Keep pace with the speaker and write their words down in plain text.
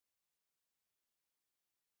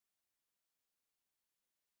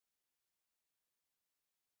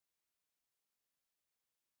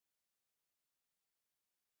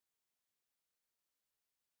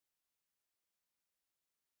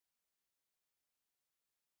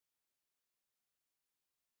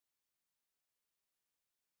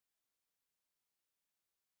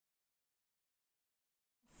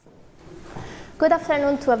Good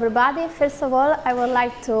afternoon to everybody. First of all, I would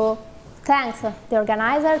like to thank the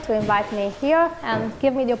organizer to invite me here and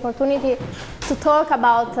give me the opportunity to talk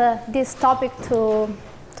about this topic to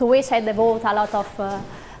which I devote a lot of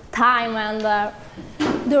time and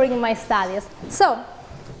during my studies. So,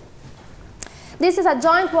 this is a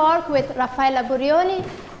joint work with Raffaella Burioni,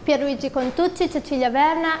 Pierluigi Contucci, Cecilia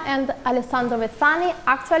Verna, and Alessandro Vezzani.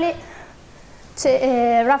 Actually,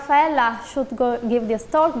 Raffaella should go give this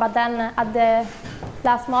talk, but then at the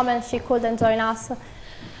last moment she couldn't join us.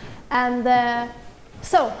 And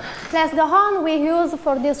so, let's go on. We use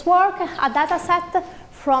for this work a dataset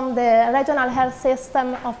from the regional health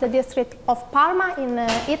system of the district of Parma in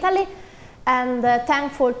Italy, and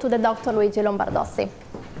thankful to the Dr. Luigi Lombardozzi.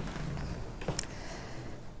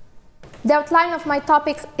 The outline of my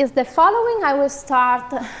topics is the following. I will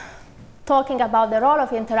start talking about the role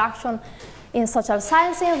of interaction in social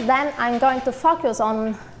sciences. Then I'm going to focus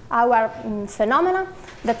on our phenomena,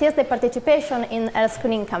 that is the participation in health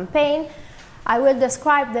screening campaign. I will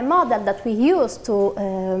describe the model that we use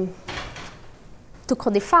to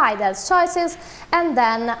codify the health choices, and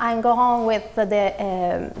then I go on with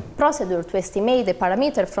the procedure to estimate the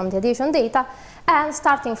parameter from the adhesion data, and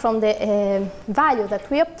starting from the value that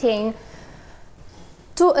we obtain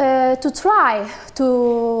to try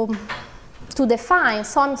to define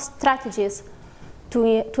some strategies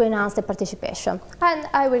to enhance the participation. And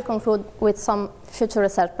I will conclude with some future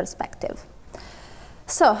research perspective.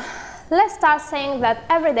 So let's start saying that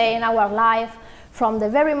every day in our life, from the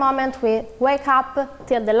very moment we wake up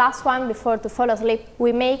till the last one before to fall asleep,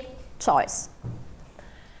 we make choice.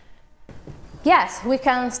 Yes, we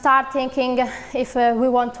can start thinking if we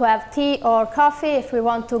want to have tea or coffee, if we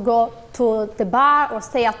want to go to the bar or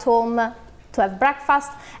stay at home to have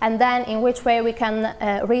breakfast, and then in which way we can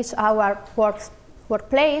reach our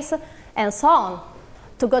workplace, and so on,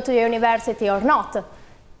 to go to the university or not.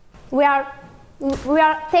 We are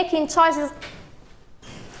taking choices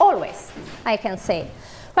always, I can say.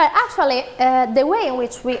 But actually, the way in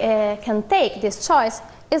which we can take this choice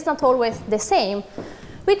is not always the same.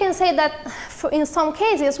 We can say that in some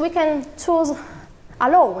cases we can choose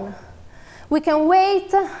alone. We can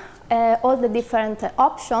weight all the different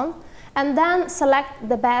options and then select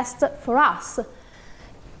the best for us.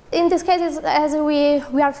 In this case, as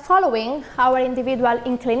we are following our individual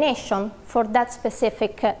inclination for that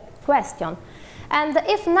specific question. And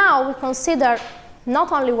if now we consider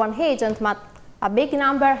not only one agent, but a big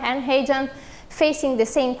number, n agents, facing the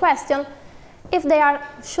same question, if they are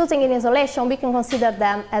choosing in isolation, we can consider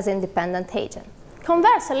them as independent agents.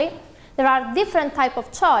 Conversely, there are different types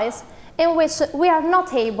of choice in which we are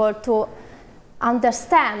not able to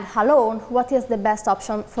understand alone what is the best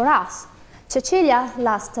option for us. Cecilia,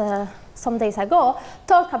 some days ago,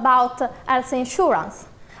 talked about health insurance.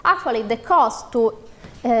 Actually, the cost to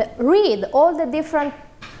read all the different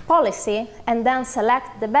policy and then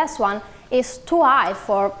select the best one is too high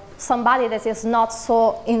for somebody that is not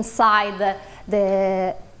so inside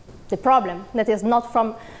the problem, that is not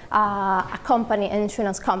from a company, an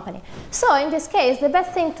insurance company. So in this case, the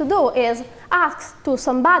best thing to do is ask to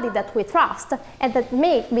somebody that we trust and that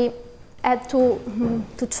may be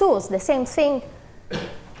to choose the same thing,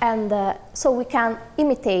 and so we can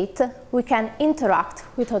imitate, we can interact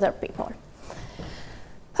with other people.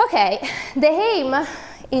 Okay, the aim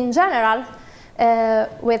in general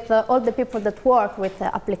with all the people that work with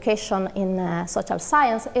application in social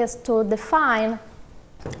science is to define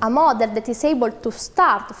a model that is able to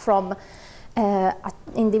start from an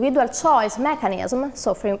individual choice mechanism,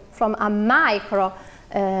 so from a micro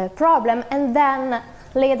problem, and then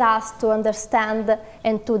lead us to understand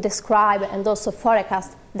and to describe and also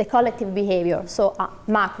forecast the collective behavior, so a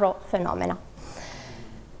macro phenomena.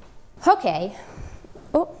 Okay.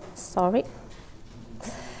 Oh, sorry.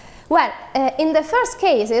 Well, in the first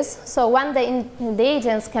cases, so when the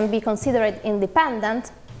agents can be considered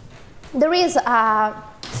independent, there is a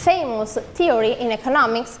famous theory in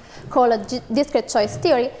economics called a discrete choice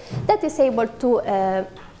theory that is able to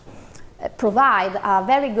provide a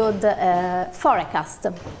very good forecast.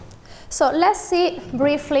 So let's see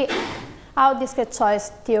briefly how discrete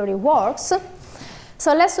choice theory works.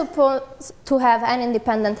 So let's suppose to have n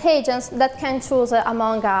independent agents that can choose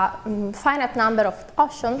among a finite number of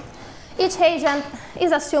options. Each agent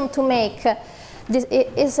is assumed to make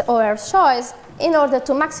his or her choice in order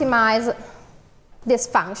to maximize this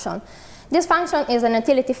function. This function is an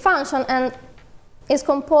utility function and is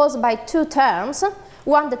composed by two terms,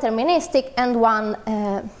 one deterministic and one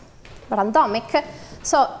randomic.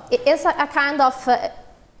 So it is a kind of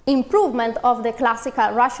improvement of the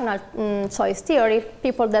classical rational choice theory.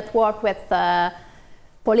 People that work with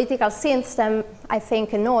political system, I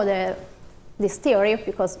think, know this theory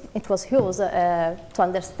because it was used to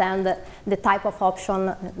understand the type of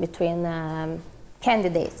option between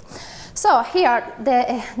candidates. So here,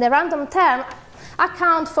 the random term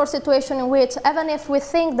accounts for situations in which, even if we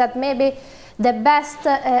think that maybe the best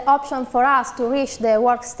option for us to reach the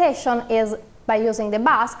workstation is by using the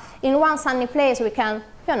bus, in one sunny place we can,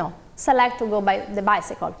 you know, select to go by the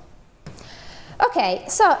bicycle. Okay,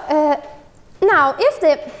 so now if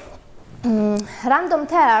the random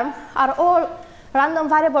term are all random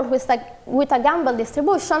variables with a Gumbel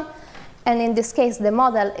distribution, and in this case the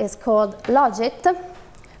model is called logit,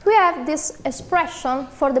 we have this expression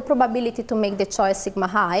for the probability to make the choice sigma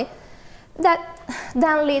I that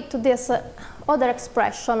then lead to this other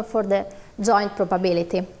expression for the joint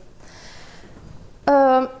probability.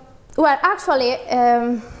 Well, actually,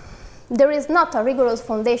 there is not a rigorous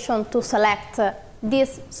foundation to select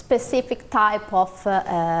this specific type of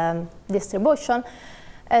distribution.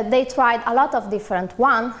 They tried a lot of different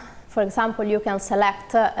ones. For example, you can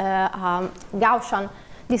select Gaussian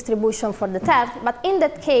distribution for the term, but in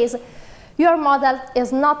that case, your model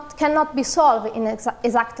cannot be solved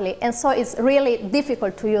exactly, and so it's really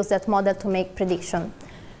difficult to use that model to make prediction.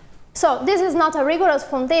 So this is not a rigorous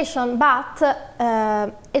foundation, but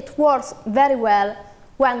it works very well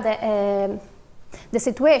when the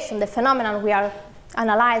situation, the phenomenon we are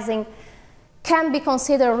analyzing, can be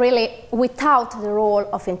considered really without the role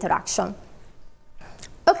of interaction.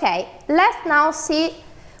 Okay, let's now see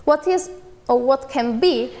what is or what can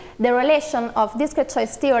be the relation of discrete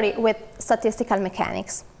choice theory with statistical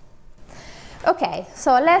mechanics. Okay,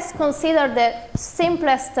 so let's consider the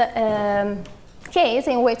simplest case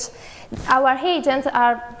in which our agents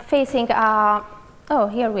are facing a, oh,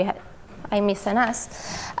 here we have, I missed an S,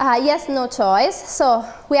 yes, no choice. So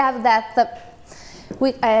we have that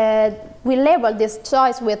we label this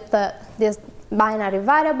choice with this binary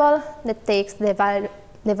variable that takes the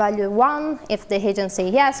value 1 if the agent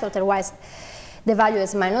says yes, otherwise the value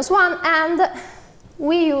is -1, and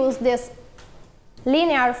we use this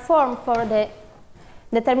linear form for the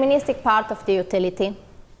deterministic part of the utility,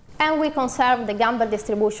 and we conserve the Gumbel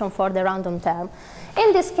distribution for the random term.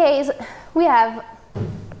 In this case, we have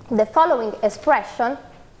the following expression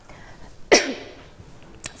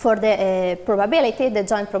for the probability, the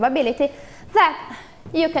joint probability, that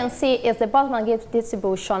you can see is the Boltzmann-Gibbs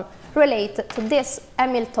distribution related to this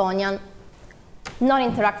Hamiltonian,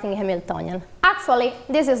 non-interacting Hamiltonian. Actually,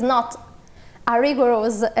 this is not a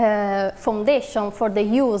rigorous foundation for the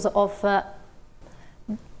use of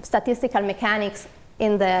statistical mechanics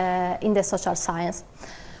in the social science.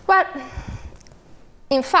 Well,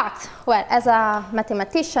 in fact, well, as a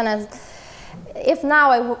mathematician, if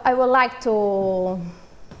now I would like to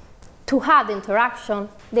add interaction,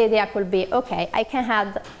 the idea could be, okay, I can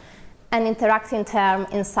add an interacting term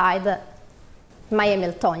inside my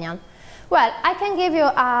Hamiltonian. Well, I can give you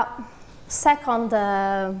a second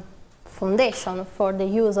foundation for the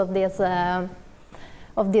use of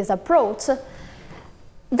this approach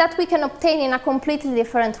that we can obtain in a completely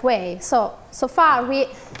different way. So far we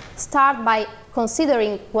start by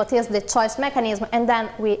considering what is the choice mechanism, and then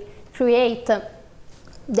we create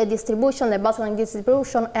the distribution, the Boltzmann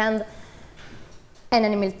distribution, and an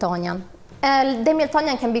Hamiltonian. The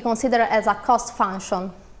Hamiltonian can be considered as a cost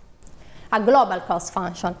function, a global cost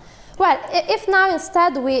function. Well, if now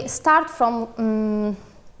instead we start from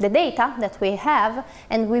the data that we have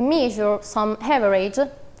and we measure some average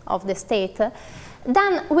of the state,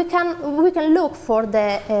 then we can look for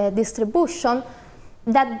the distribution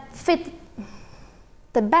that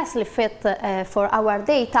bestly fit for our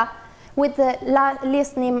data with the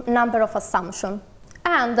least number of assumptions.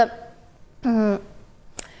 And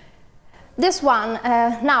this one,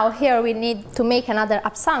 now here we need to make another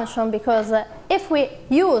assumption, because if we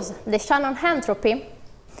use the Shannon entropy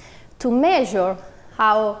to measure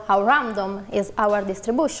how random is our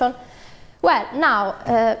distribution, well, now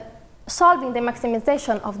solving the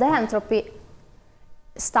maximization of the entropy,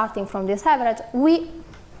 starting from this average, we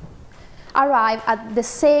arrive at the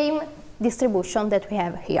same distribution that we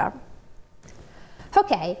have here.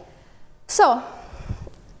 Okay, so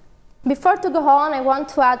before to go on, I want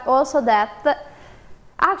to add also that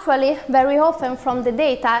actually very often from the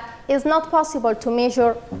data it's not possible to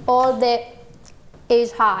measure all the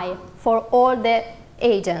age high for all the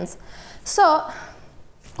agents. So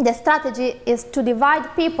the strategy is to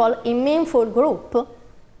divide people in meaningful groups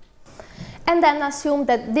and then assume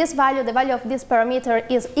that this value, the value of this parameter,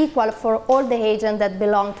 is equal for all the agents that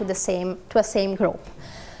belong to a same group.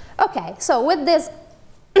 Okay, so with this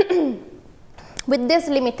with this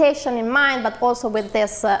limitation in mind, but also with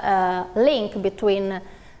this link between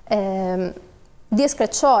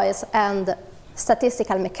discrete choice and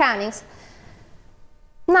statistical mechanics.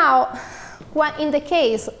 Now, in the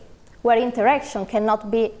case where interaction cannot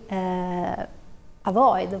be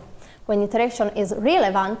avoided, when interaction is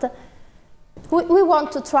relevant, we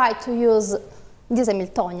want to try to use this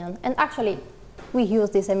Hamiltonian. And actually, we use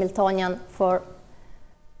this Hamiltonian for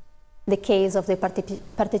the case of the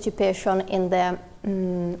participation in the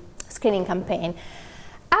screening campaign.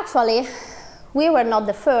 Actually, we were not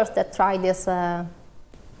the first that tried this,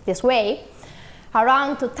 this way.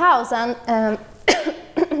 Around 2000,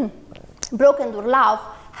 Brock and Durlov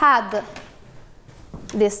had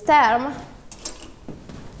this term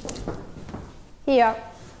here.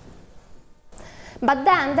 But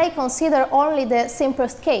then they consider only the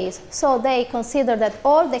simplest case. So they consider that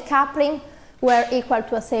all the coupling were equal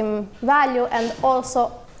to a same value, and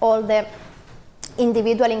also all the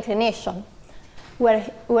individual inclination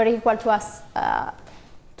were equal to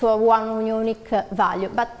a one unique value.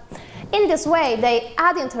 But in this way, they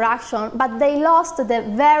add interaction, but they lost the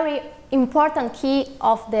very important key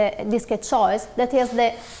of the discrete choice, that is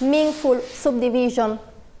the meaningful subdivision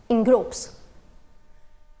in groups.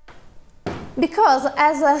 Because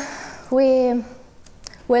as we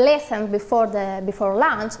listened before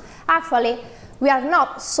lunch, actually we are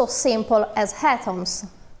not so simple as atoms.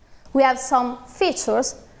 We have some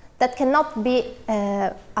features that cannot be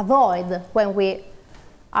avoided when we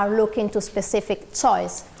are looking to specific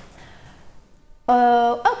choice.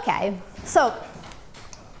 Okay, so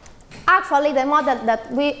actually the model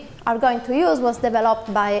that we are going to use was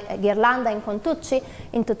developed by Ghirlanda and Contucci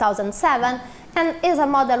in 2007, and is a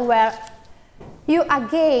model where you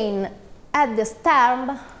again add this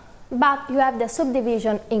term, but you have the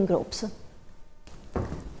subdivision in groups.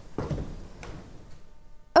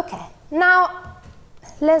 Okay, now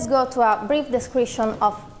let's go to a brief description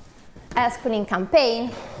of a screening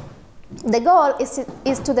campaign. The goal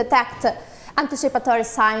is to detect anticipatory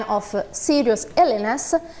signs of serious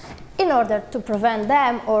illness in order to prevent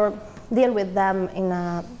them or deal with them in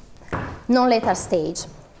a non-later stage.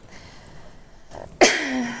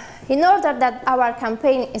 In order that our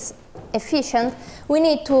campaign is efficient, we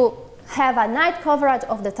need to have a wide coverage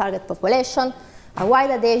of the target population, a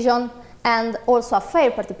wide adhesion, and also a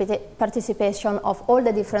fair participation of all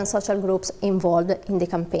the different social groups involved in the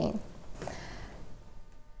campaign.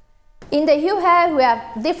 In the UA, we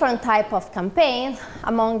have different types of campaigns.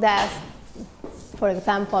 Among them, for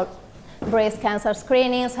example, breast cancer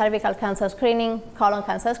screening, cervical cancer screening, colon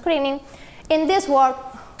cancer screening. In this work,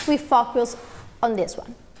 we focus on this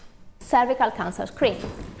one, cervical cancer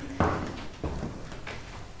screening.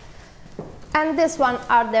 And this one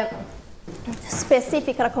are the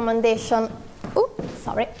specific recommendation.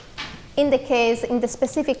 In the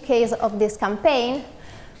specific case of this campaign,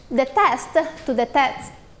 the test to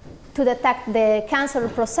detect the cancer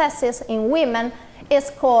processes in women is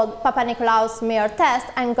called Papa-Nicolau smear test.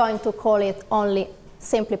 I'm going to call it only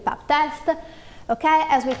simply PAP test. Okay,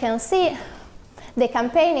 as we can see, the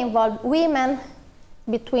campaign involved women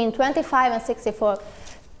between 25 and 64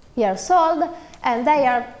 years old, and they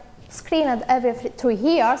are screened every 3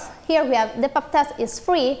 years. Here we have the PAP test is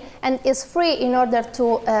free, and is free in order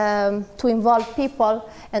to involve people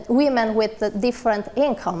and women with different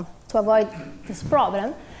income to avoid this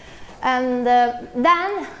problem. And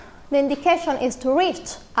then the indication is to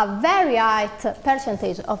reach a very high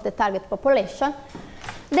percentage of the target population.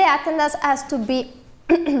 The attendance has to be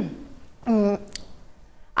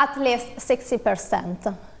at least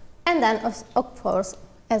 60%. And then, of course,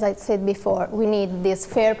 as I said before, we need this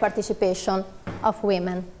fair participation of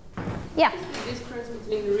women. Yeah? What's the difference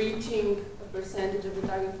between reaching a percentage of the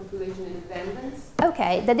target population and attendance?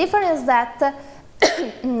 Okay, the difference is that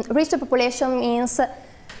reach the population means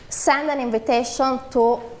send an invitation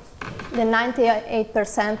to the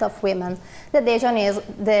 98% of women. The adhesion is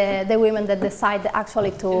the women that decide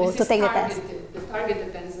actually to take the test. The target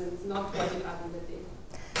attendance, not what you have in the data.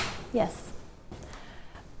 Yes.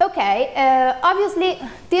 Okay, obviously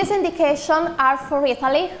these indications are for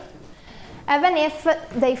Italy, even if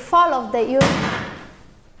they follow the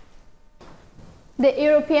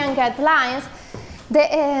European guidelines.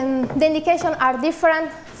 The indications are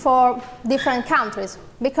different for different countries,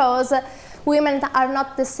 because women are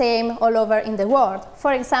not the same all over in the world.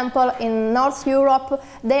 For example, in North Europe,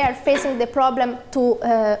 they are facing the problem to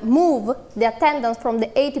move the attendance from the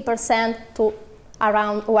 80% to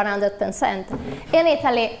around 100%. In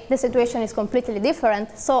Italy, the situation is completely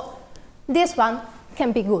different, so this one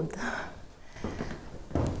can be good.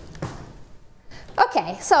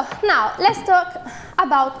 Okay, so now let's talk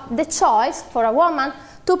about the choice for a woman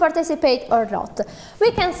to participate or not.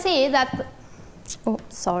 We can see that Oh,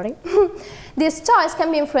 sorry. This choice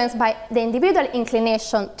can be influenced by the individual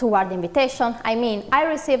inclination toward the invitation. I mean, I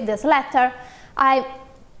received this letter, I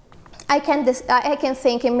can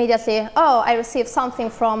think immediately, oh, I received something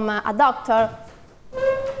from a doctor,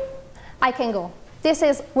 I can go. This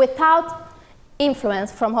is without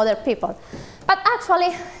influence from other people. But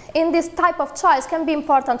actually, in this type of choice can be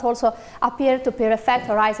important also a peer-to-peer effect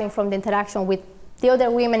arising from the interaction with the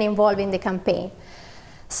other women involved in the campaign.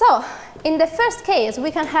 So, in the first case,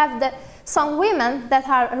 we can have some women that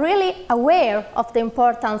are really aware of the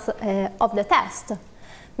importance of the test.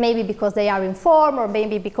 Maybe because they are informed, or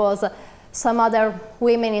maybe because some other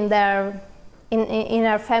women in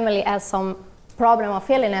her family has some problem of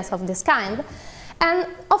illness of this kind. And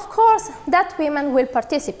of course, that women will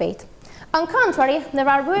participate. On the contrary, there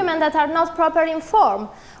are women that are not properly informed,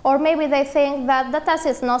 or maybe they think that the test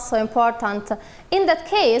is not so important. In that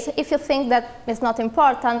case, if you think that it's not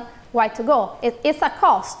important, why to go? It's a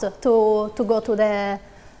cost to go to the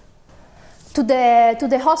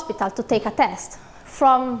hospital to take a test,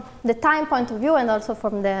 from the time point of view and also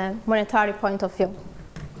from the monetary point of view.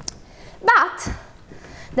 But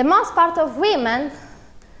the most part of women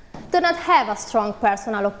do not have a strong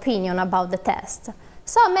personal opinion about the test.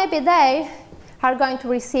 So maybe they are going to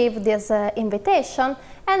receive this invitation,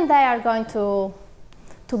 and they are going to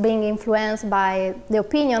being influenced by the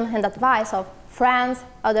opinion and advice of friends,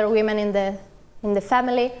 other women in the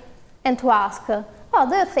family, and to ask, oh,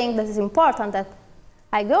 do you think this is important that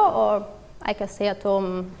I go, or I can stay at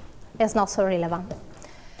home, it's not so relevant.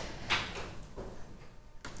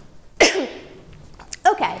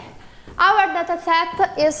 Okay, our data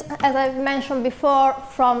set is, as I mentioned before,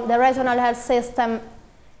 from the regional health system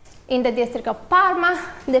in the district of Parma.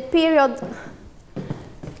 The period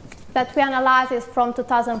that we analyze is from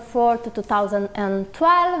 2004 to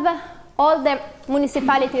 2012. All the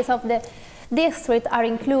municipalities of the district are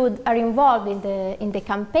involved in the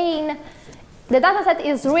campaign. The data set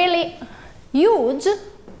is really huge.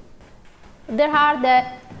 There are the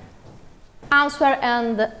answer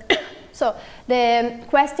and so the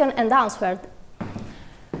question and answer.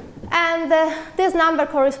 And this number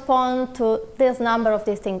corresponds to this number of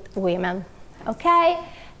distinct women. Okay?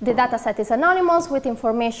 The data set is anonymous with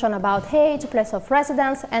information about age, place of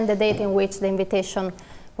residence, and the date in which the invitation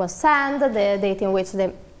was sent, the date in which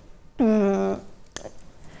the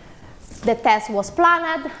test was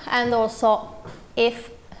planned, and also if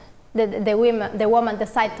the woman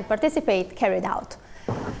decided to participate, carried out.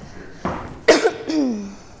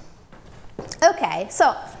 Okay,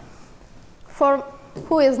 so for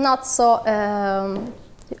who is not so,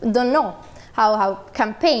 don't know how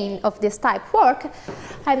campaign of this type work,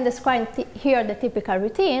 I'm describing here the typical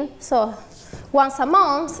routine. So once a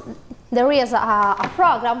month, there is a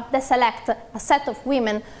program that selects a set of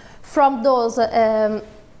women from those, in a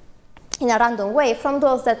random way, from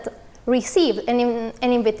those that received an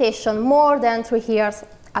invitation more than 3 years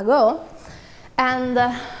ago. And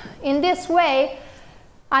in this way,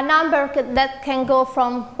 a number that can go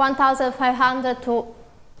from 1,500 to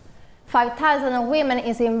 5,000 women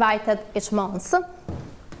is invited each month.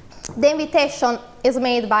 The invitation is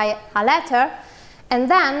made by a letter, and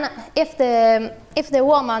then if the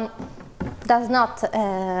woman does not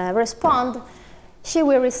respond, she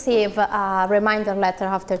will receive a reminder letter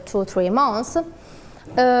after 2-3 months.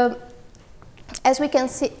 As we can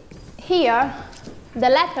see here, the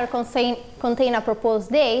letter contains a proposed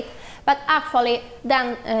date, but actually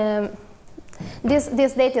then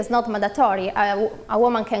this date is not mandatory. A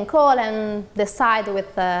woman can call and decide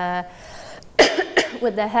with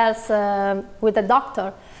with the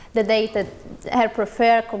doctor the date that her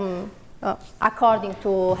prefer according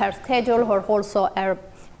to her schedule or also her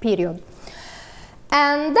period.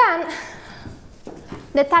 And then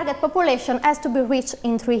the target population has to be reached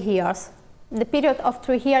in 3 years. The period of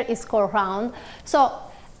 3 years is called round. So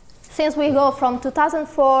since we go from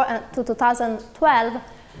 2004 to 2012,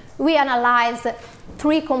 we analyze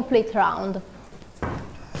 3 complete rounds.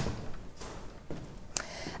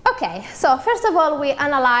 Okay, so first of all, we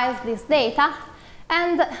analyze this data,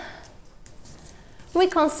 and we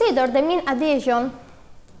consider the mean adhesion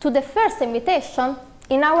to the first invitation.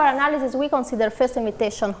 In our analysis, we consider first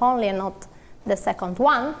invitation only and not the second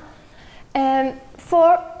one,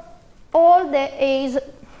 for all the age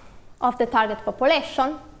of the target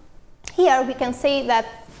population. Here we can see that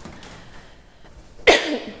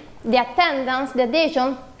the attendance, the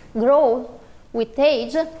adhesion, grow with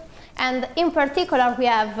age, and in particular we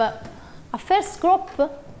have a first group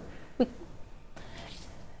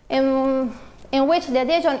in which the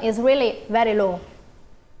adhesion is really very low,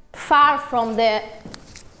 far from the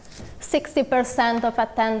 60% of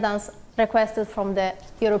attendance requested from the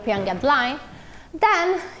European guideline.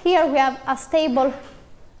 Then here we have a stable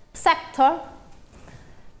sector,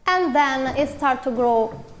 and then it starts to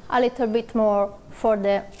grow a little bit more for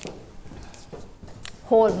the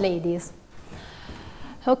old ladies.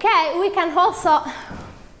 Okay, we can also,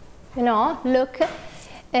 look,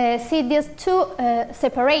 see these two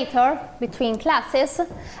separators between classes,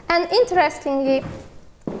 and interestingly,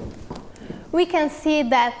 we can see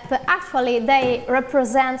that actually they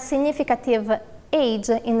represent significant age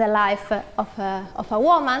in the life of a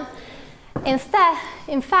woman. Instead,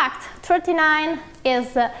 in fact, 39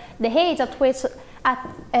 is the age at which the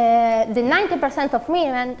 90% of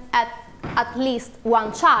women have at least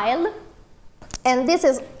one child. And this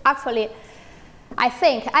is actually, I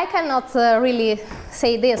think, I cannot really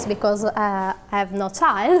say this because I have no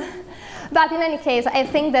child, but in any case, I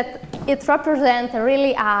think that it represents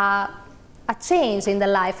really a change in the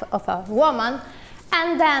life of a woman.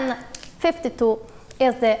 And then 52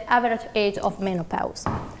 is the average age of menopause.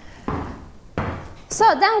 So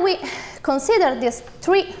then we consider these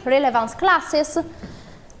three relevance classes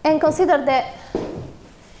and consider the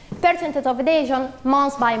percentage of adhesion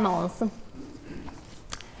month by month.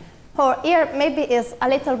 Or here maybe is a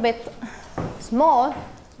little bit small,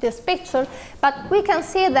 this picture, but we can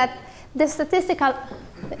see that the statistical,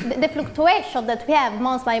 the fluctuation that we have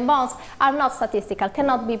month by month are not statistical,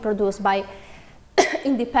 cannot be produced by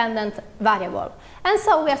independent variable. And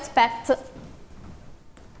so we expect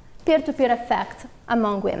peer-to-peer effect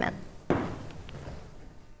among women.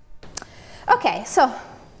 Okay, so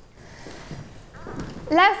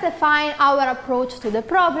let's define our approach to the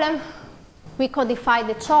problem. We codify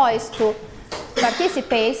the choice to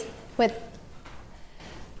participate with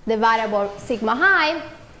the variable sigma I.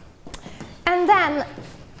 And then,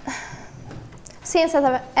 since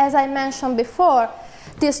as I mentioned before,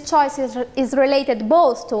 this choice is related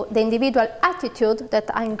both to the individual attitude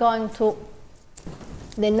that I'm going to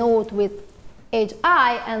denote with age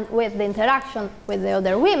I and with the interaction with the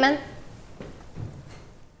other women,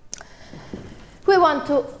 we want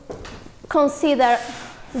to consider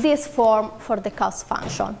this form for the cost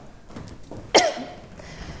function.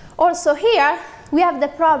 Also here, we have the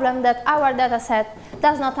problem that our data set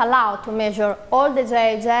does not allow to measure all the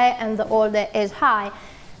JJ and all the age I.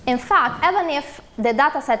 In fact, even if the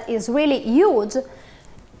data set is really huge,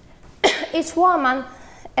 each woman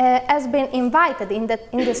has been invited in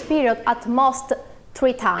this period at most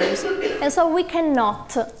 3 times. And so we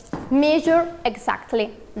cannot measure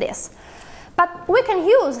exactly this. But we can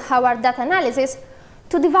use our data analysis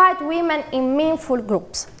to divide women in meaningful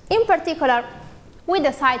groups. In particular, we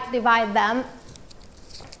decide to divide them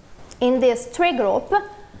in these 3 groups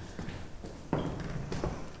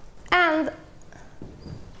and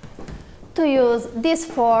to use this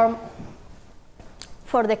form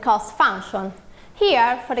for the cost function.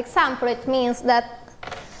 Here, for example, it means that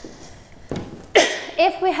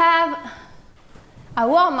if we have a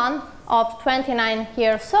woman of 29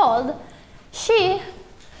 years old, she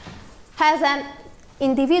has an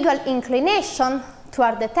individual inclination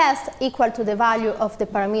toward the test equal to the value of the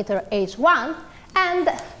parameter H1 and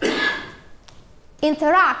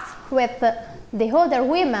interacts with the other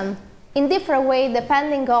women in different ways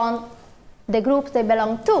depending on the groups they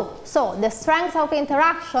belong to. So the strength of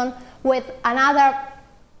interaction with another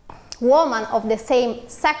woman of the same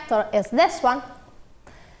sector is this one,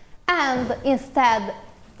 and instead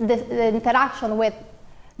the interaction with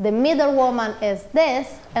the middle woman is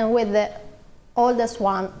this, and with the oldest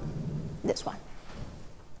one, this one.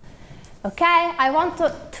 Okay, I want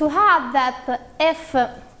to add that if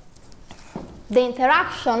the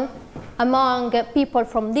interaction among people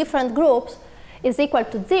from different groups is equal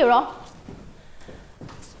to 0,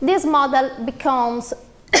 this model becomes,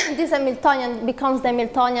 this Hamiltonian becomes the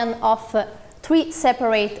Hamiltonian of 3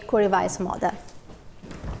 separate Curie-Weiss models.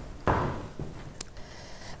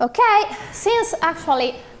 Okay, since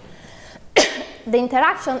actually the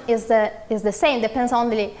interaction is the same, depends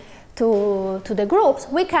only to the groups,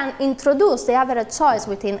 we can introduce the average choice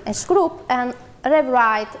within each group and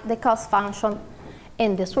rewrite the cost function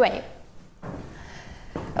in this way.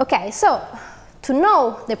 Okay, so to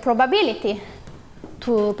know the probability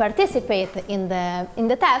to participate in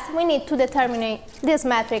the test, we need to determine this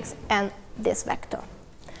matrix and this vector.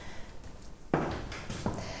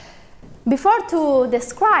 Before to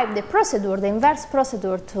describe the procedure, the inverse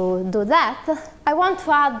procedure to do that, I want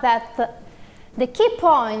to add that the key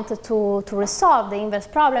point to resolve the inverse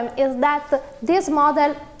problem is that this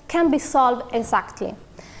model can be solved exactly.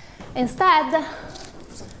 Instead,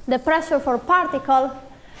 the pressure for particle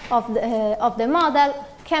of the model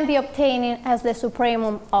can be obtained as the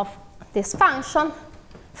supremum of this function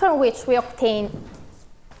from which we obtain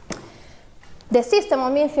the system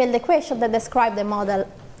of mean field equations that describe the model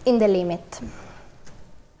in the limit.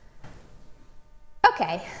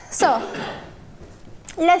 Okay, so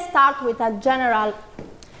let's start with a general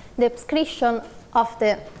description of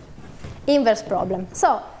the inverse problem.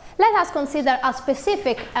 So let us consider a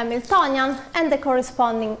specific Hamiltonian and the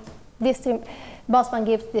corresponding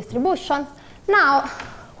Boltzmann-Gibbs distribution. Now,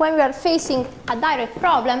 when we are facing a direct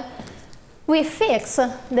problem, we fix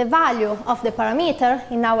the value of the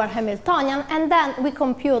parameter in our Hamiltonian, and then we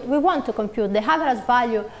want to compute the average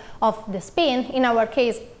value of the spin, in our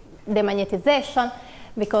case, the magnetization,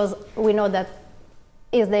 because we know that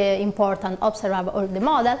is the important observable of the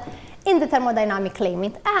model, in the thermodynamic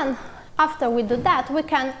limit. And after we do that, we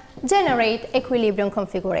can generate equilibrium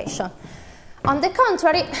configuration. On the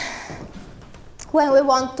contrary, when we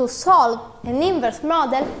want to solve an inverse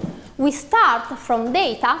model, we start from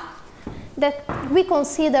data that we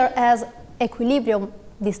consider as equilibrium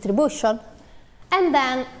distribution, and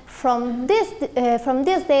then from this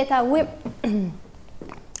data we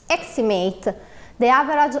estimate the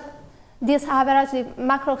average, the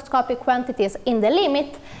macroscopic quantities in the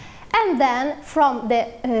limit, and then from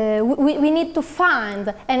the we need to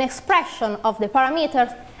find an expression of the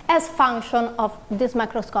parameters as function of these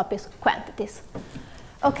macroscopic quantities.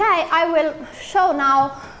 Okay, I will show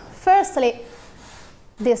now firstly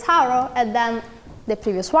this arrow and then the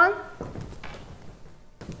previous one.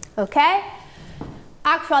 Okay,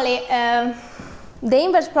 actually the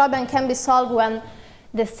inverse problem can be solved when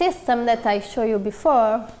the system that I showed you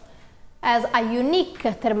before has a unique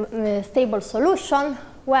stable solution.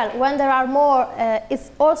 Well, when there are more,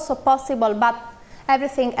 it's also possible, but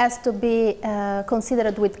everything has to be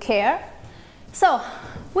considered with care. So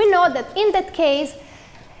we know that in that case,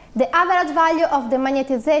 the average value of the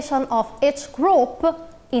magnetization of each group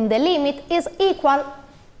in the limit is equal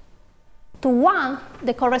to 1,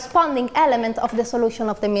 the corresponding element of the solution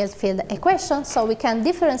of the mean field equation. So we can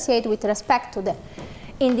differentiate with respect to the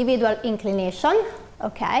individual inclination,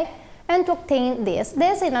 okay? And to obtain this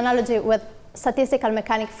in analogy with statistical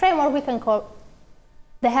mechanics framework, we can call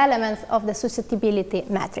the elements of the susceptibility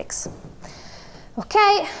matrix.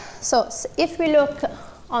 Okay, so if we look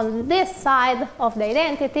on this side of the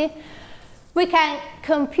identity, we can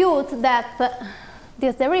compute that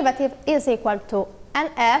this derivative is equal to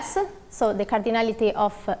NS, so the cardinality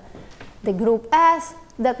of the group S,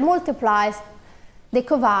 that multiplies the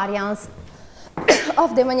covariance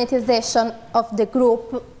of the magnetization of the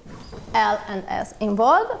group L and S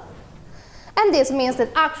involved. And this means that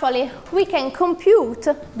actually we can compute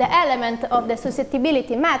the element of the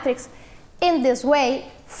susceptibility matrix in this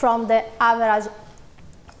way from the average,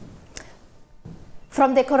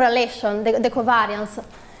 from the correlation, the covariance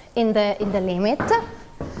in the limit.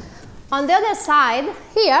 On the other side,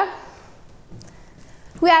 here,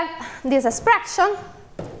 we have this expression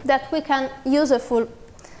that we can usefully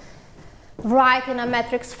write in a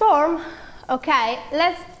matrix form. Okay,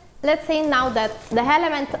 let's say now that the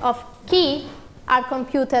element of key are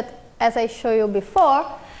computed as I showed you before,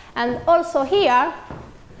 and also here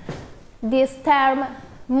this term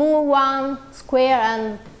mu1 square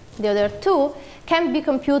and the other 2 can be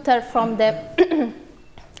computed from the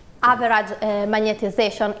average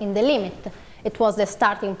magnetization in the limit. It was the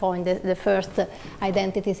starting point, the first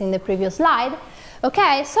identities in the previous slide.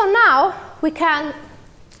 Okay, so now we can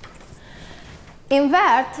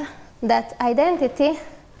invert that identity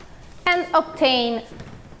and obtain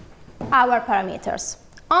our parameters.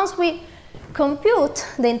 Once we compute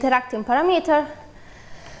the interacting parameter,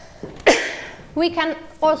 we can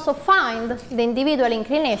also find the individual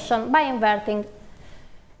inclination by inverting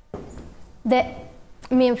the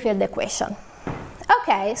mean field equation.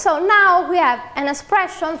 Okay, so now we have an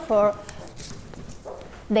expression for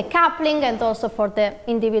the coupling and also for the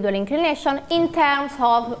individual inclination in terms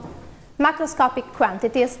of macroscopic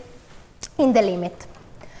quantities in the limit.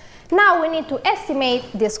 Now we need to estimate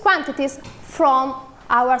these quantities from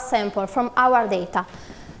our sample, from our data.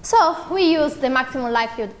 So we use the maximum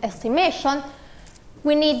likelihood estimation.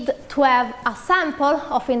 We need to have a sample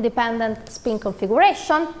of independent spin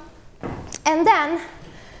configuration, and then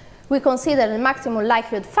we consider the maximum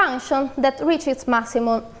likelihood function that reaches its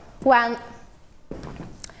maximum when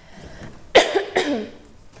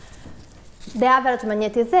the average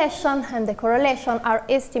magnetization and the correlation are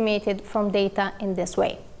estimated from data in this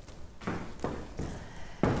way.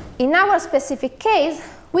 In our specific case,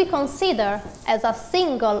 we consider as a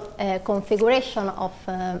single configuration of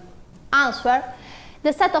answer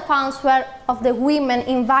the set of answers of the women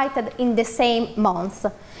invited in the same month.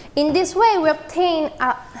 In this way, we obtain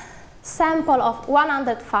a sample of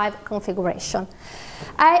 105 configuration.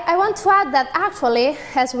 I want to add that actually,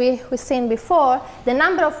 as we've seen before, the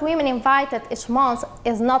number of women invited each month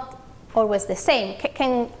is not always the same,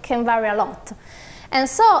 can vary a lot. And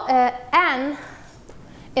so N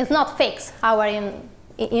is not fixed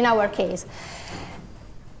in our case.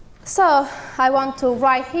 So I want to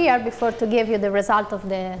write here, before to give you the result of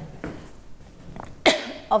the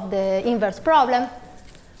inverse problem,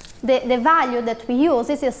 the value that we use.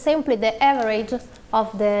 This is simply the average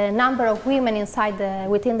of the number of women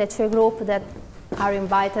within the tree group that are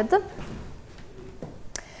invited.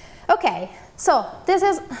 Okay, so this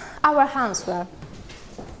is our answer.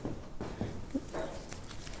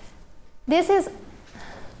 These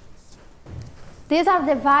are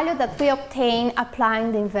the values that we obtain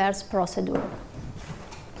applying the inverse procedure.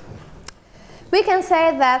 We can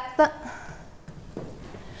say that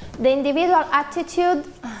the individual attitude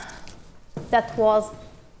that was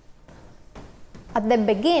at the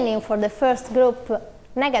beginning for the first group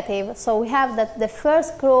negative, so we have that the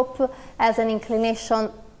first group has an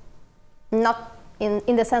inclination not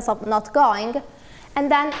in the sense of not going,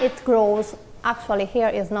 and then it grows. Actually here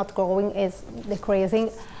is not growing, is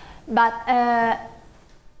decreasing. But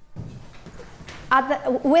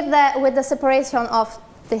with the separation of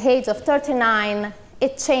the age of 39,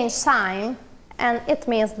 it changed sign, and it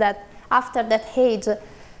means that after that age,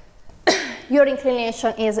 your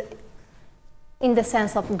inclination is in the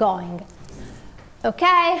sense of going.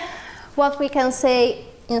 Okay, what we can say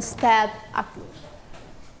instead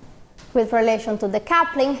with relation to the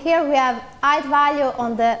coupling, here we have height value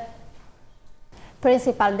on the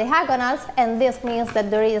principal diagonals, and this means that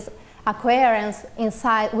there is a coherence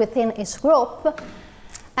within each group.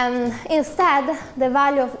 And instead, the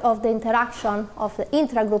value of the interaction, of the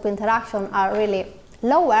intragroup interaction, are really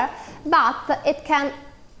lower, but it can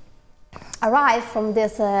arise from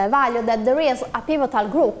this value that there is a pivotal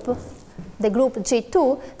group, the group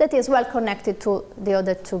G2, that is well connected to the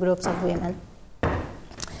other two groups of women.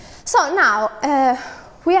 So now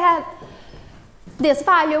we have this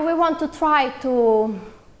value. We want to try to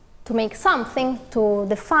make something, to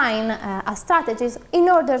define a strategies in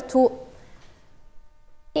order to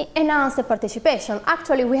enhance the participation.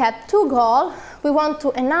 Actually, we have two goals. We want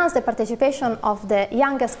to enhance the participation of the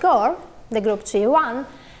youngest girl, the group G1,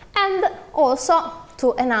 and also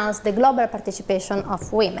to enhance the global participation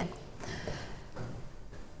of women.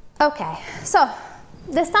 Okay, so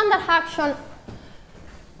the standard action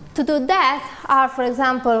to do that are, for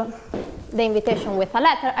example, the invitation with a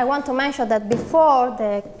letter. I want to mention that before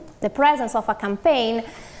the presence of a campaign,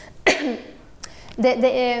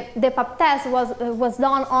 the pap test was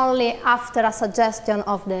done only after a suggestion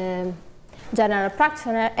of the general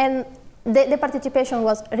practitioner, and the participation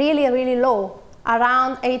was really, really low,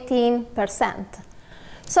 around 18%.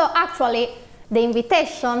 So actually, the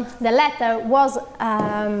invitation, the letter, was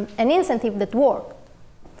an incentive that worked.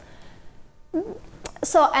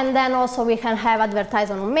 So, and then also we can have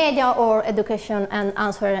advertising on media or education and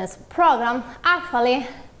answers program. Actually,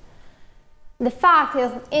 the fact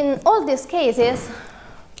is, in all these cases,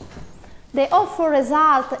 the awful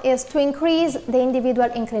result is to increase the individual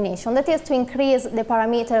inclination. That is to increase the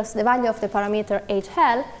parameters, the value of the parameter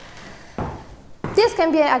HL. This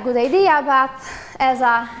can be a good idea, but as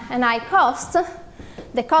an high cost,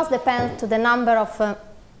 the cost depends to the number of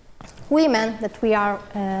women that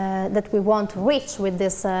we want to reach with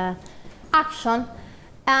this action,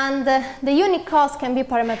 and the unit cost can be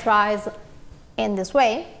parameterized in this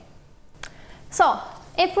way. So,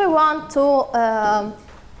 if we want to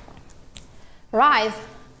rise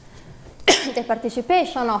the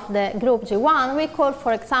participation of the group G1, we could,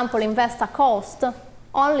 for example, invest a cost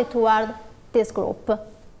only toward this group.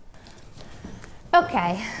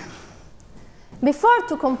 Okay. Before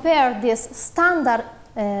to compare these standard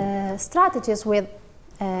strategies with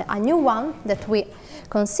a new one that we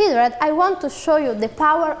considered, I want to show you the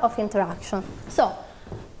power of interaction. So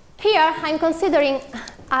here I'm considering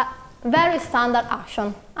a very standard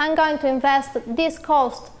action. I'm going to invest this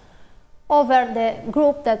cost over the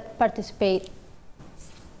group that participate,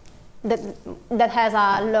 that has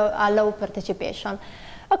a low participation.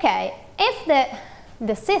 Okay, if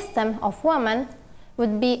the system of women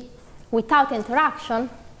would be without interaction,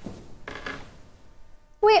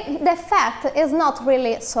 the effect is not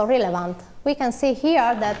really so relevant. We can see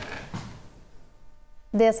here that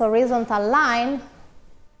this horizontal line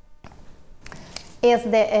is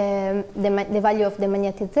the value of the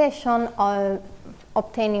magnetization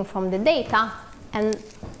obtaining from the data, and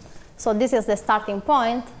so this is the starting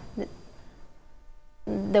point,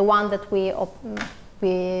 the one that we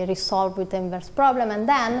resolve with the inverse problem, and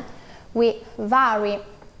then we vary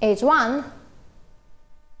H1,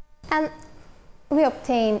 and we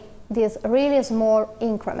obtain this really small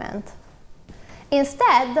increment.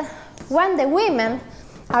 Instead, when the women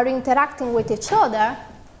are interacting with each other,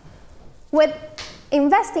 with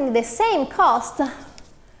investing the same cost,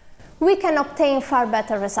 we can obtain far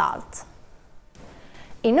better results.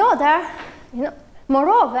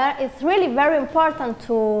 Moreover, it's really very important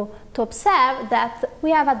to observe that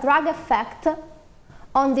we have a drag effect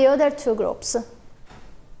on the other two groups.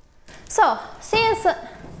 So, since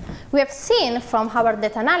we have seen from our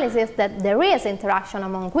data analysis that there is interaction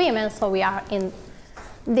among women, so we are in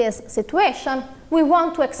this situation, we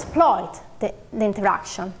want to exploit the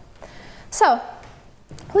interaction. So,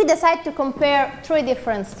 we decide to compare three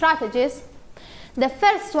different strategies. The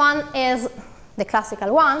first one is the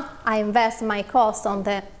classical one. I invest my cost on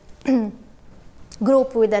the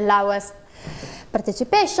group with the lowest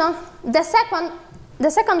participation. The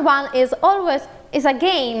second one is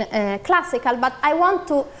again classical, but I want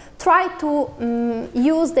to try to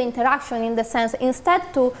use the interaction in the sense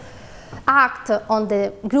instead to act on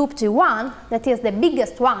the group G1, that is the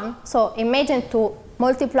biggest one. So imagine to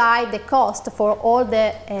multiply the cost for all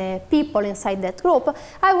the people inside that group.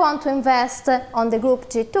 I want to invest on the group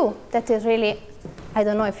G2. That is really, I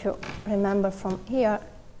don't know if you remember from here.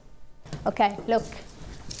 Okay, look.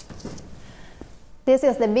 This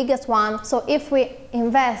is the biggest one. So if we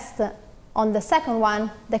invest on the second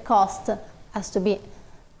one, the cost has to be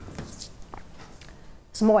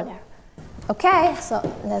smaller. Okay, so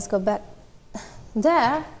let's go back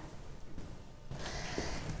there.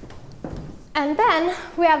 And then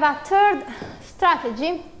we have a third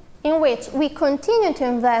strategy in which we continue to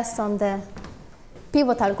invest on the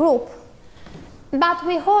pivotal group, but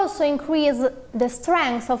we also increase the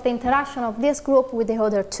strength of the interaction of this group with the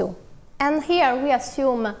other two. And here we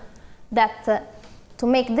assume that to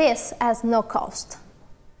make this has no cost.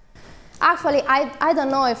 Actually, I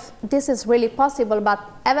don't know if this is really possible, but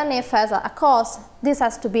even if it has a cost, this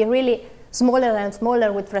has to be really smaller and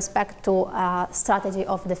smaller with respect to strategy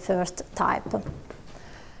of the first type.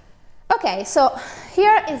 Okay, so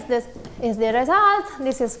here is the result.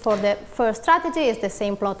 This is for the first strategy. It's the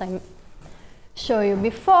same plot I showed you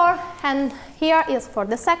before. And here is for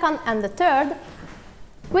the second and the third.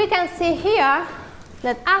 We can see here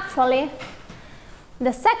that actually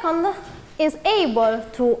the second is able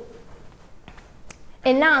to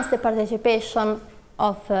enhance the participation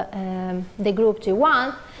of the group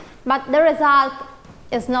G1, but the result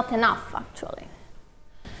is not enough, actually.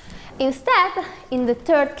 Instead, in the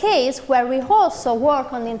third case, where we also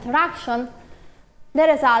work on the interaction, the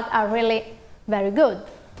results are really very good.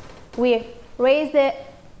 We raise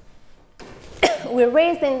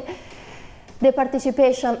the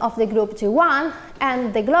participation of the group G1,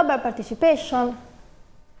 and the global participation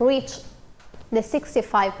reached the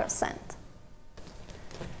 65%.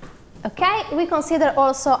 Okay, we consider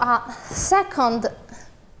also a second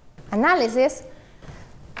analysis.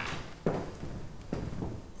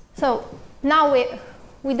 So now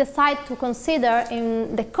we decide to consider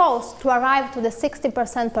in the cost to arrive to the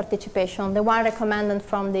 60% participation, the one recommended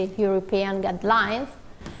from the European guidelines.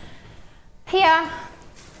 Here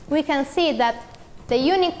we can see that the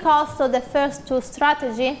unit cost of the first two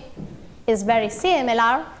strategies is very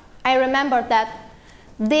similar. I remember that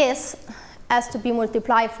this has to be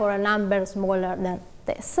multiplied for a number smaller than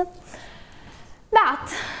this.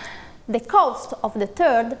 But the cost of the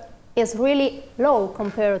third is really low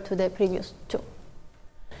compared to the previous two.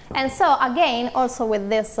 And so again, also with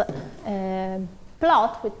this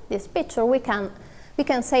plot, with this picture, we can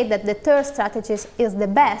say that the third strategy is the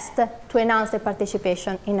best to enhance the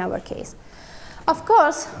participation in our case. Of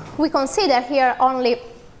course, we consider here only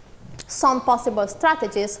some possible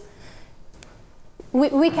strategies.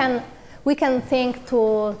 We can think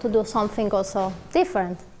to do something also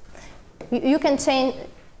different. You can change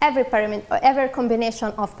every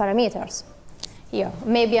combination of parameters here,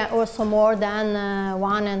 maybe also more than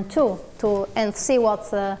 1 and 2, and see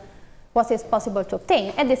what is possible to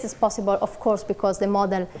obtain. And this is possible, of course, because the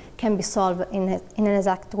model can be solved in an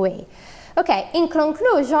exact way. Okay, in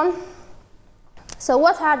conclusion, so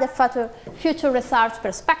what are the future research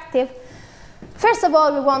perspectives? First of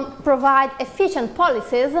all, we want to provide efficient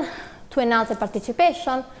policies to enhance the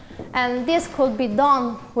participation, and this could be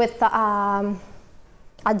done with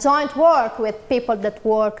a joint work with people that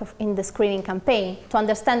work in the screening campaign to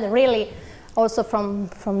understand really also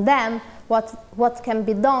from them what can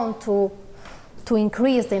be done to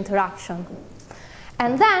increase the interaction.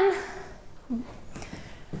 And then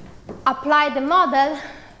apply the model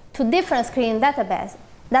to different screening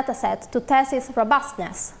datasets to test its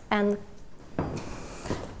robustness and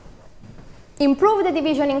improve the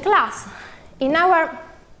division in class.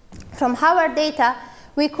 From our data,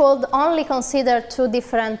 we could only consider two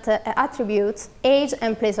different attributes, age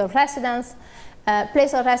and place of residence.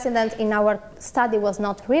 Place of residence in our study was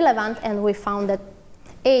not relevant, and we found that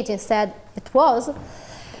age instead it was.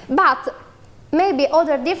 But maybe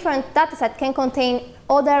other different datasets can contain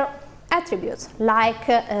other attributes, like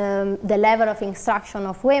the level of instruction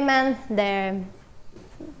of women, their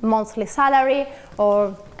monthly salary,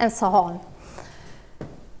 and so on.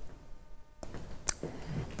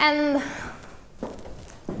 And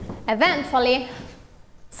eventually,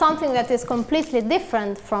 something that is completely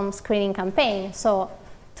different from screening campaign. So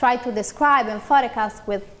try to describe and forecast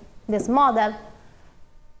with this model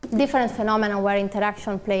different phenomena where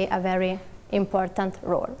interaction play a very important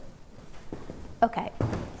role. Okay.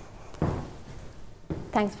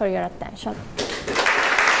 Thanks for your attention.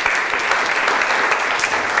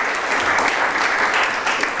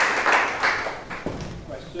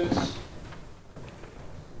 Questions?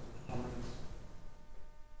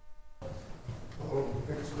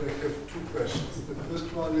 Actually, I have two questions. The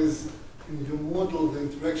first one is, in your model, the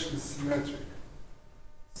interaction is symmetric.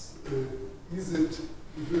 Is it,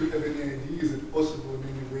 do you have any idea, is it possible in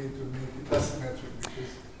any way to make it asymmetric? Because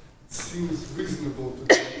it seems reasonable to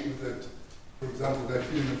believe that, for example, that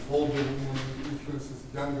even if older woman influences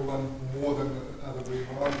the younger one more than the other way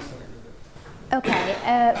around, or something like that.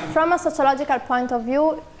 Okay, from a sociological point of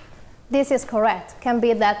view, this is correct. Can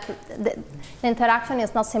be that the interaction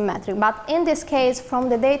is not symmetric. But in this case, from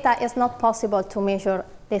the data, it's not possible to measure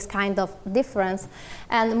this kind of difference.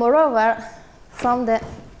 And moreover, from the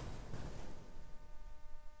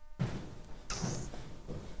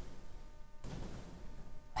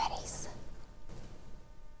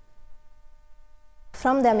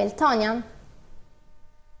Hamiltonian,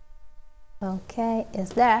 okay, is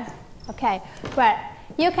there? Okay, well,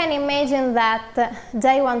 you can imagine that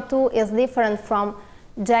J12 is different from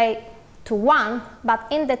J21, but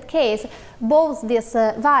in that case, both this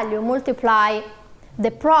value multiply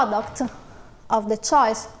the product of the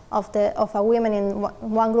choice of a woman in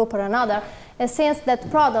one group or another, and since that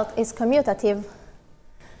product is commutative,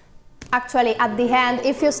 actually at the end,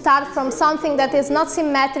 if you start from something that is not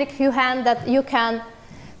symmetric, you can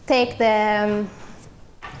take the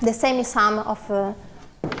semi-sum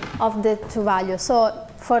of the two values. So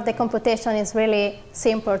for the computation, it's really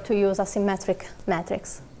simple to use a symmetric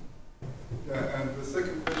matrix. Yeah, and the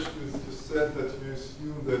second question is, you said that you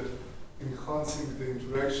assume that enhancing the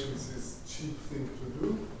interactions is a cheap thing to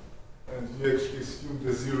do, and you actually assume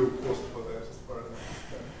there's zero cost for that, as far as I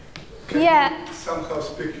understand. Can you somehow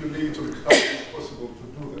speculate on how it's possible to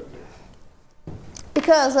do that?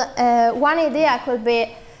 Because one idea could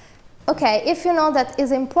be, okay, if you know that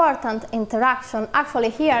is important interaction, actually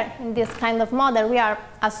here in this kind of model, we are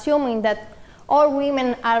assuming that all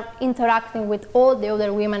women are interacting with all the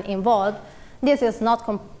other women involved. This is not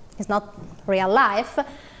real life,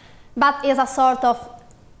 but is a sort of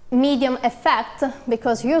medium effect,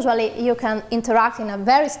 because usually you can interact in a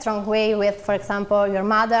very strong way with, for example, your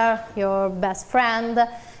mother, your best friend,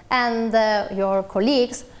 and your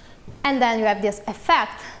colleagues, and then you have this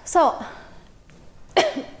effect. So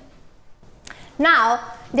now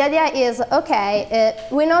the idea is, okay,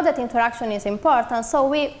 we know that interaction is important, so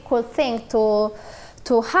we could think to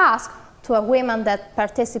ask to a woman that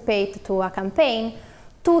participate to a campaign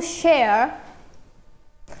to share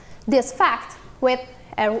this fact with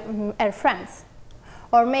her friends.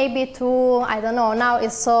 Or maybe to, I don't know, now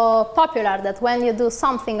it's so popular that when you do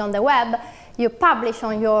something on the web, you publish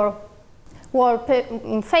on your wall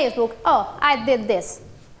in Facebook, oh, I did this.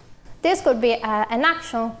 This could be an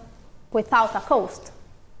action without a cost,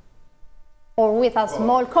 or with a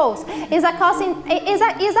small cost. Is a cost,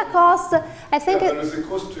 I think. Yeah, there is a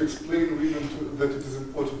cost to explain women that it is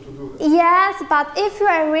important to do that. Yes, but if you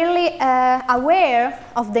are really aware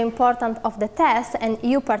of the importance of the test and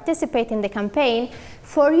you participate in the campaign,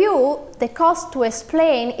 for you, the cost to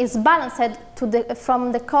explain is balanced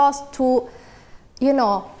from the cost to, you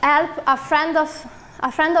know, help a friend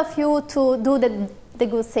of you to do the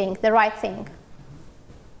good thing, the right thing.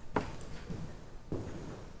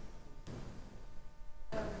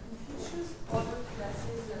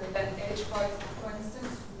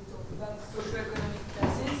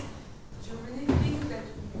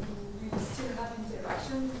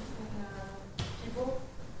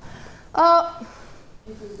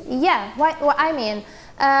 Yeah, I mean,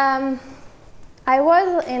 I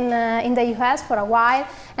was in the US for a while,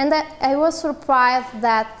 and I was surprised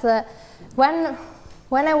that when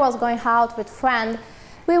I was going out with friends,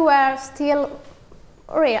 we were still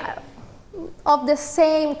of the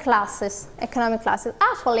same classes, economic classes.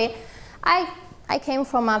 Actually, I came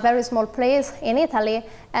from a very small place in Italy,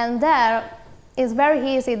 and there it's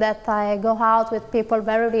very easy that I go out with people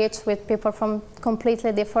very rich, with people from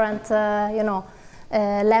completely different,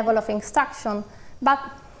 level of instruction. But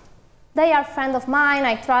they are friends of mine.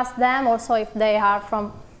 I trust them also if they are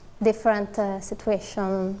from different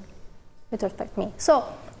situations with respect to me. So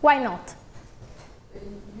why not?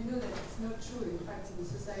 You know that it's not true, in fact, in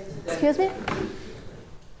society. Excuse me?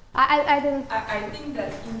 I didn't. I think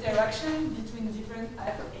that interaction between different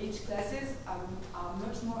age classes are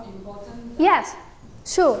much more important. Yes,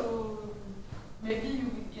 sure. So maybe you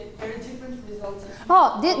would get very different results.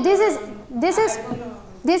 Oh,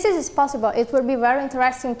 this is possible. It will be very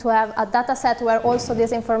interesting to have a data set where also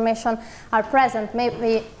this information are present.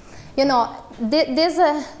 Maybe, these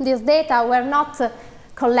data were not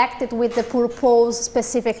collected with the purpose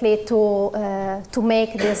specifically to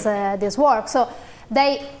make this work. So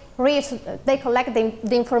they collect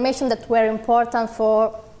the information that were important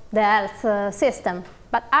for the health system.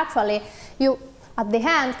 But actually, you at the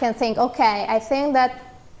end can think, okay, I think that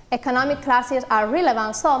economic classes are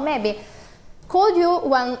relevant, so maybe could you,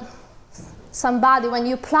 when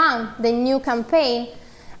you plan the new campaign,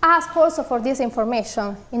 ask also for this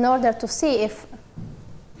information in order to see if,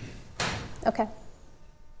 okay.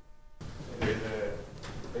 There's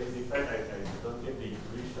a basic fact, I don't get the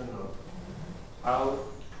intuition of how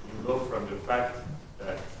you go from the fact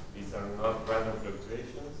that these are not random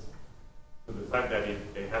fluctuations to the fact that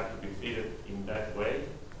they have to be fitted in that way.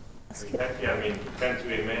 Exactly, I mean, can't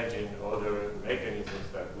you imagine other mechanisms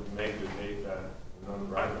that would make the data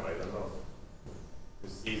non-random, I don't know, the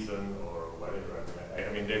season or whatever.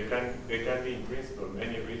 I mean, there can be in principle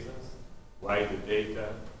many reasons why the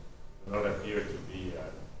data do not appear to be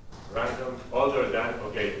random, other than,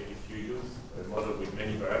 okay, if you use a model with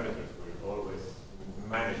many parameters, we always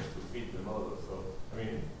manage to fit the model. So, I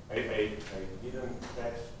mean, I didn't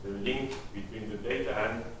catch the link between the data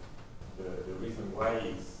and the reason why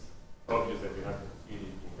it's obvious that you have to fit it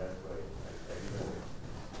in that way.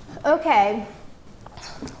 Okay.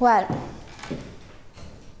 Well,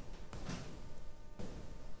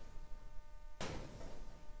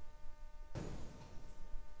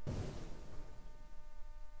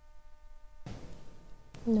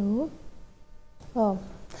 no. Oh,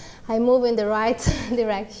 I move in the right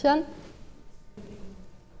direction.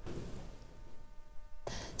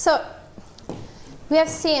 So we have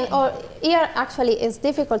seen, or here actually it's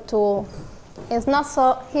difficult to, it's not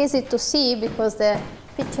so easy to see because the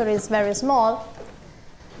picture is very small.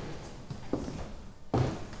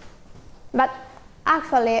 But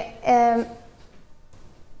actually,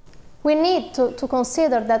 we need to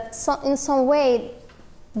consider that in some way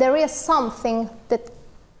there is something that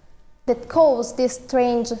causes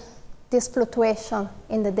this fluctuation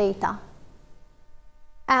in the data.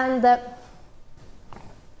 And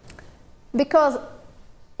because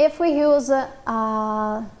if we use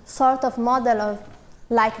a sort of model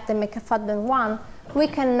like the McFadden one, we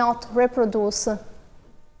cannot reproduce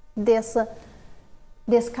this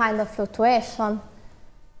kind of fluctuation.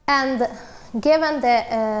 And given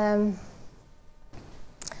the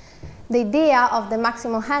idea of the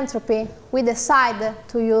maximum entropy, we decide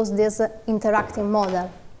to use this interacting model.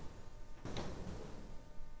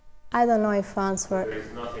 I don't know if I answered. There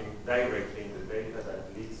is nothing directly in the data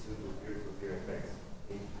that leads to the peer-to-peer effects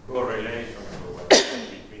in correlation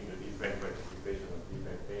between the different participation of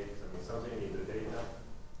different things. I mean, something in the data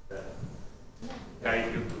that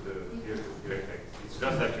guides you to the peer-to-peer effects. It's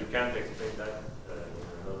just that you can't explain that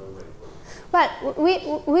in another way. Well,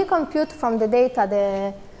 we compute from the data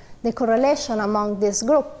the correlation among this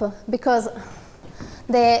group because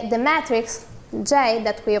the matrix J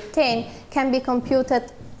that we obtain can be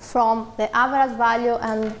computed from the average value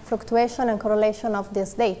and fluctuation and correlation of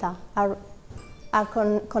this data are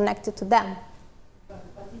connected to them. But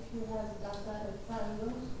if you have data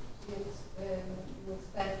random, you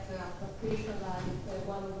expect a fluctuation like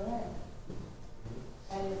 1 over n,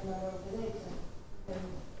 and is number of the data. And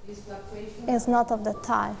this fluctuation is not of that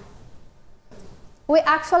type. We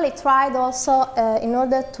actually tried also, in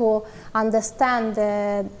order to understand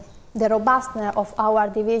the robustness of our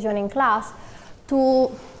division in class, to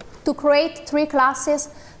create 3 classes,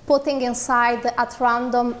 putting inside at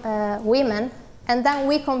random women, and then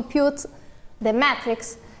we compute the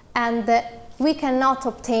matrix, and we cannot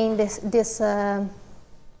obtain this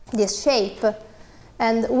shape.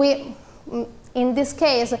 And in this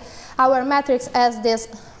case, our matrix has this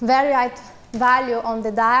very high value on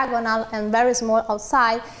the diagonal and very small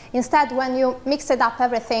outside. Instead, when you mix it up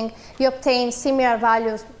everything, you obtain similar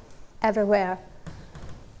values everywhere.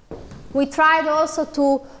 We tried also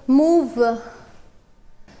to move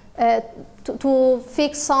to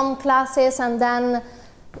fix some classes and then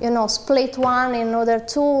split one in other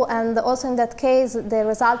two, and also in that case the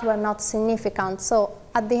results were not significant. So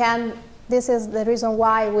at the end, this is the reason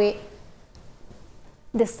why we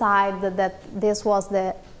decided that this was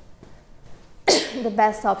the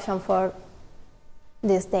best option for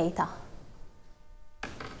this data.